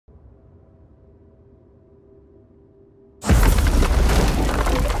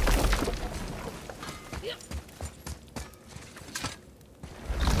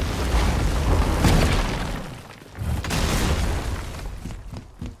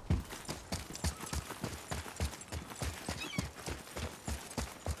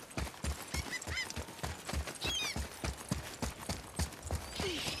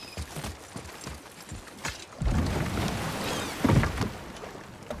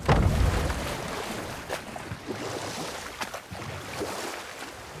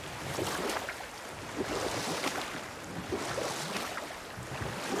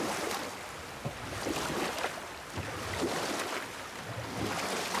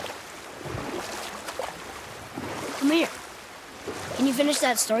Fafnir. Can you finish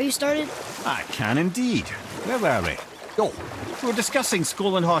that story you started? I can indeed. Where were we? Oh, we were discussing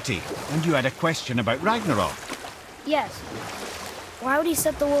Skull and Haughty, and you had a question about Ragnarok. Yes. Why would he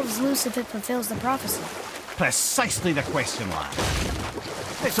set the wolves loose if it fulfills the prophecy? Precisely the question, lad.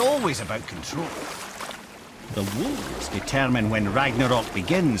 It's always about control. The wolves determine when Ragnarok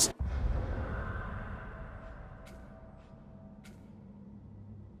begins.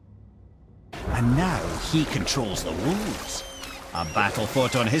 And now he controls the wolves. A battle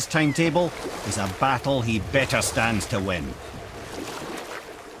fought on his timetable is a battle he better stands to win.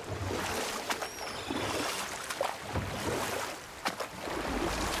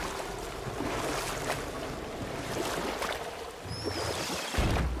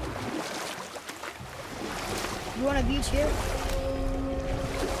 You want a beach here?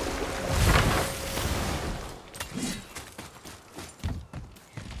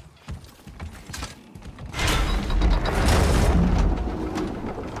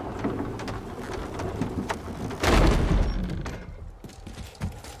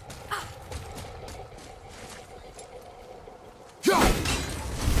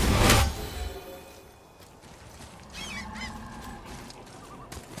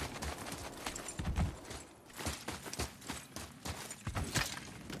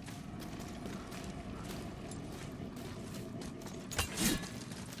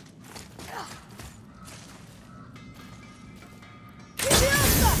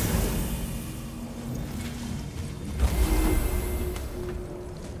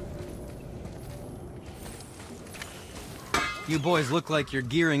 You boys look like you're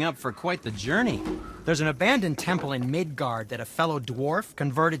gearing up for quite the journey. There's an abandoned temple in Midgard that a fellow dwarf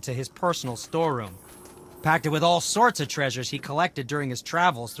converted to his personal storeroom. Packed it with all sorts of treasures he collected during his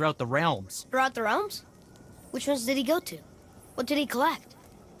travels throughout the realms. Throughout the realms? Which ones did he go to? What did he collect?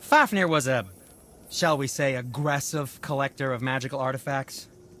 Fafnir was a, shall we say, aggressive collector of magical artifacts.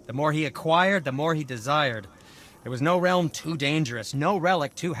 The more he acquired, the more he desired. There was no realm too dangerous, no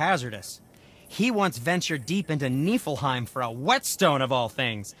relic too hazardous. He once ventured deep into Niflheim for a whetstone of all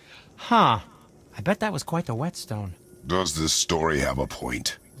things. Huh. I bet that was quite the whetstone. Does this story have a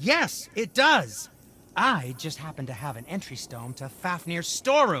point? Yes, it does. I just happen to have an entry stone to Fafnir's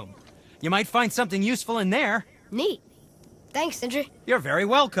storeroom. You might find something useful in there. Neat. Thanks, Sindri. You're very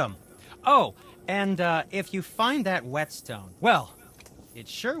welcome. Oh, and if you find that whetstone, well, it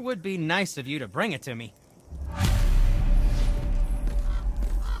sure would be nice of you to bring it to me.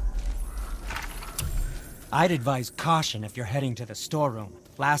 I'd advise caution if you're heading to the storeroom.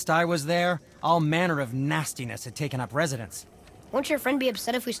 Last I was there, all manner of nastiness had taken up residence. Won't your friend be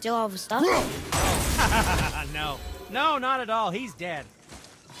upset if we steal all of his stuff? No. No, not at all. He's dead.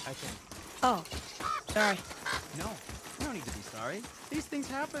 I think. Oh, sorry. No, you don't need to be sorry. These things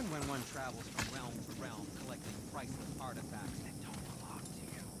happen when one travels from realm to realm, collecting priceless artifacts that don't belong to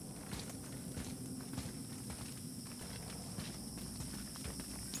you.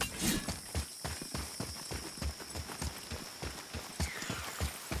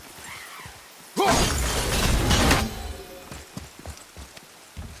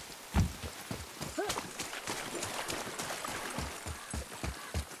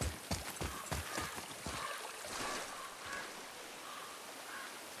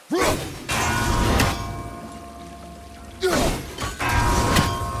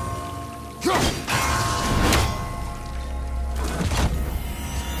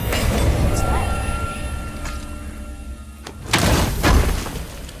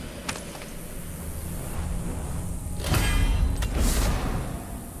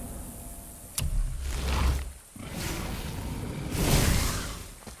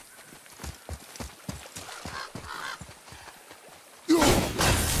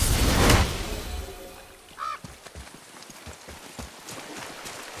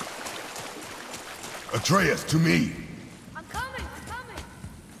 Atreus, to me! I'm coming! I'm coming!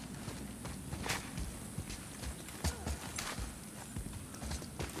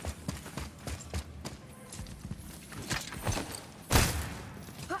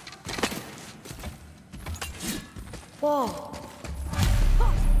 Whoa!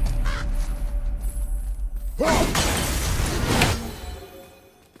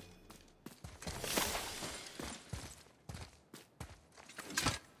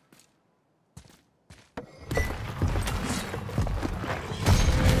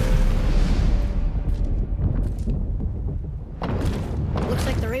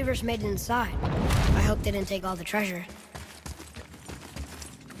 Made it inside. I hope they didn't take all the treasure.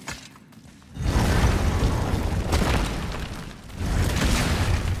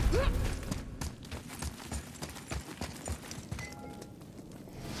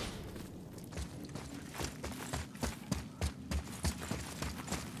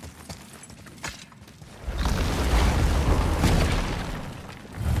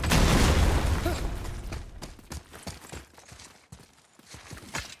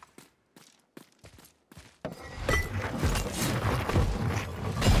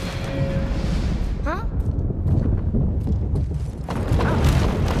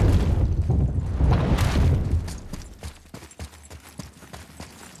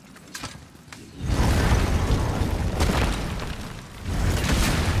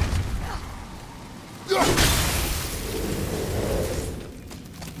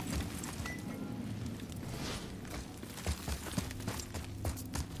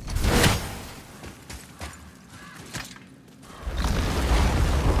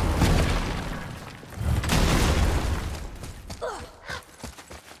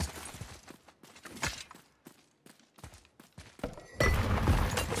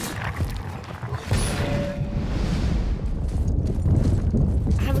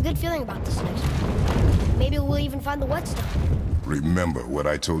 feeling about this next one. Maybe we'll even find the whetstone. Remember what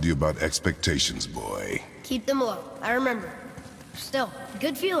I told you about expectations, boy. Keep them low. I remember. Still,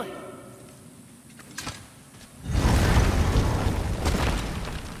 good feeling.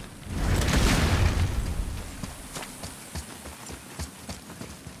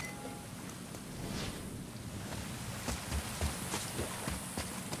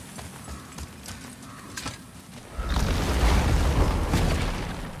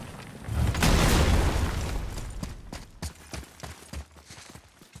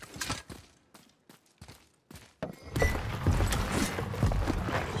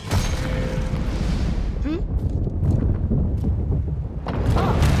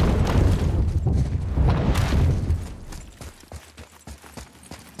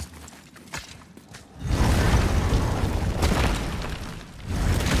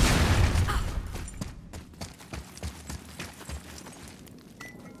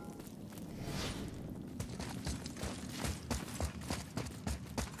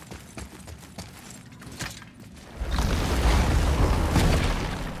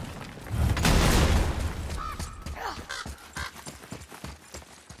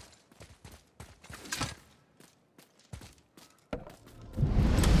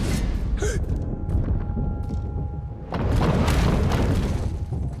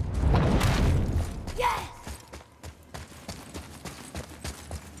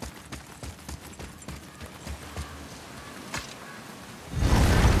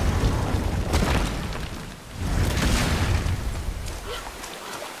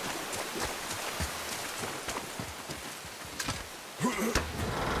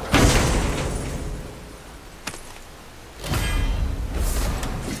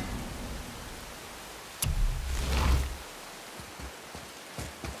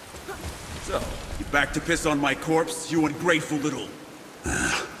 So, you back to piss on my corpse, you ungrateful little...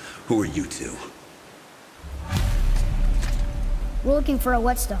 who are you two? We're looking for a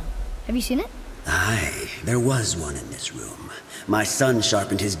whetstone. Have you seen it? Aye, there was one in this room. My son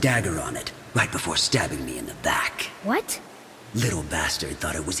sharpened his dagger on it, right before stabbing me in the back. What? Little bastard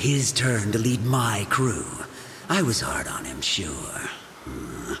thought it was his turn to lead my crew. I was hard on him, sure.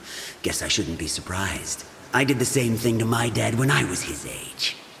 Guess I shouldn't be surprised. I did the same thing to my dad when I was his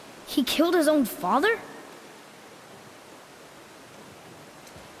age. He killed his own father?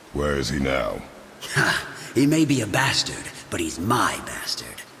 Where is he now? Ha! He may be a bastard, but he's my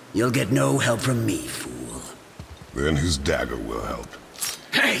bastard. You'll get no help from me, fool. Then his dagger will help.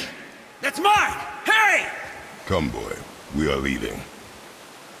 Hey! That's mine! Hey! Come, boy. We are leaving.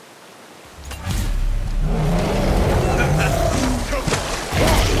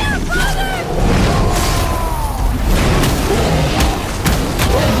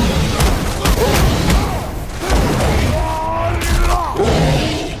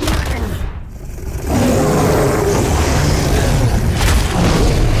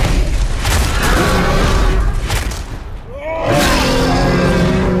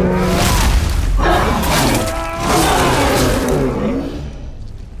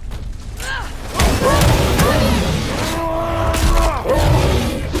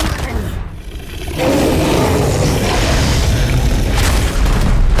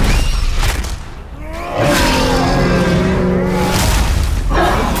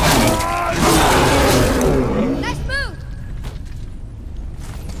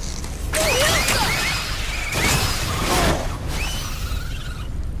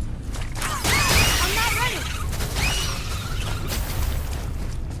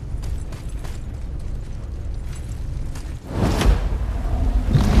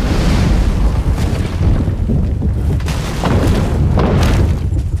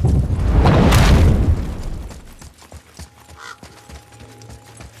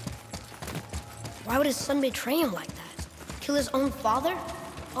 Why would his son betray him like that? Kill his own father?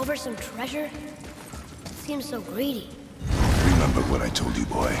 Over some treasure? Seems so greedy. Remember what I told you,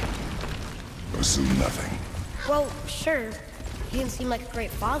 boy. Assume nothing. Well, sure. He didn't seem like a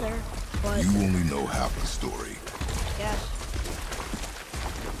great father, but... You only know half the story. Yes.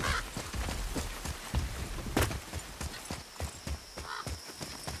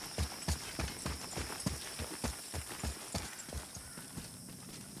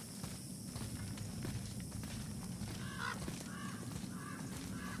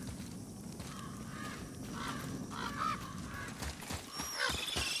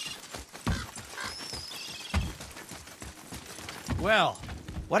 Well,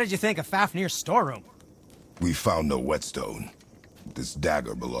 what did you think of Fafnir's storeroom? We found no whetstone. This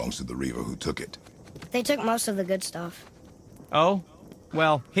dagger belongs to the reaver who took it. They took most of the good stuff. Oh?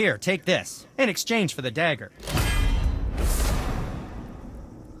 Well, here, take this, in exchange for the dagger.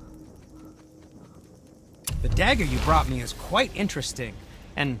 dagger you brought me is quite interesting.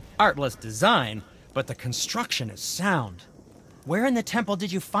 An artless design, but the construction is sound. Where in the temple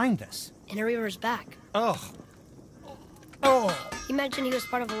did you find this? In a Reaver's back. Oh. Oh. He mentioned he was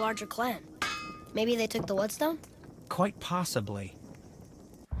part of a larger clan. Maybe they took the whetstone? Quite possibly.